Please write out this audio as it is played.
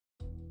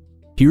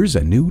Here's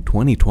a new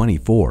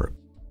 2024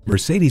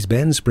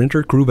 Mercedes-Benz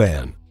Sprinter Crew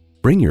Van.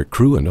 Bring your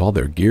crew and all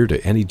their gear to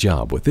any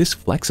job with this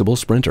flexible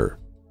Sprinter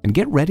and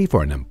get ready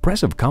for an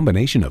impressive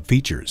combination of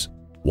features: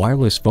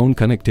 wireless phone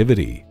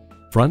connectivity,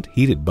 front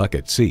heated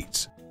bucket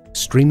seats,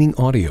 streaming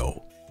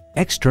audio,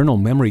 external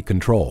memory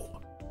control,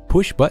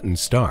 push-button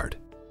start,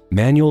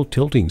 manual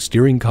tilting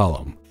steering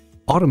column,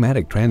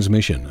 automatic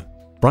transmission,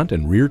 front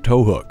and rear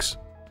tow hooks,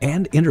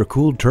 and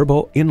intercooled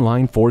turbo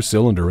inline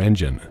 4-cylinder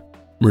engine.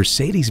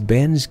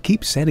 Mercedes-Benz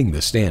keeps setting the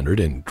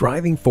standard and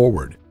driving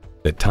forward.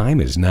 The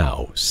time is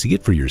now. See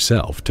it for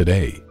yourself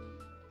today.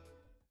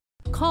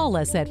 Call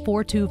us at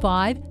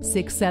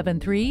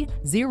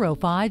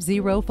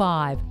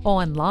 425-673-0505,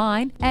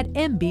 online at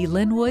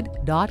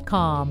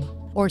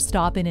mblynnwood.com, or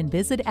stop in and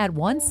visit at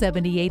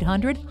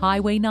 17800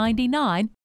 Highway 99,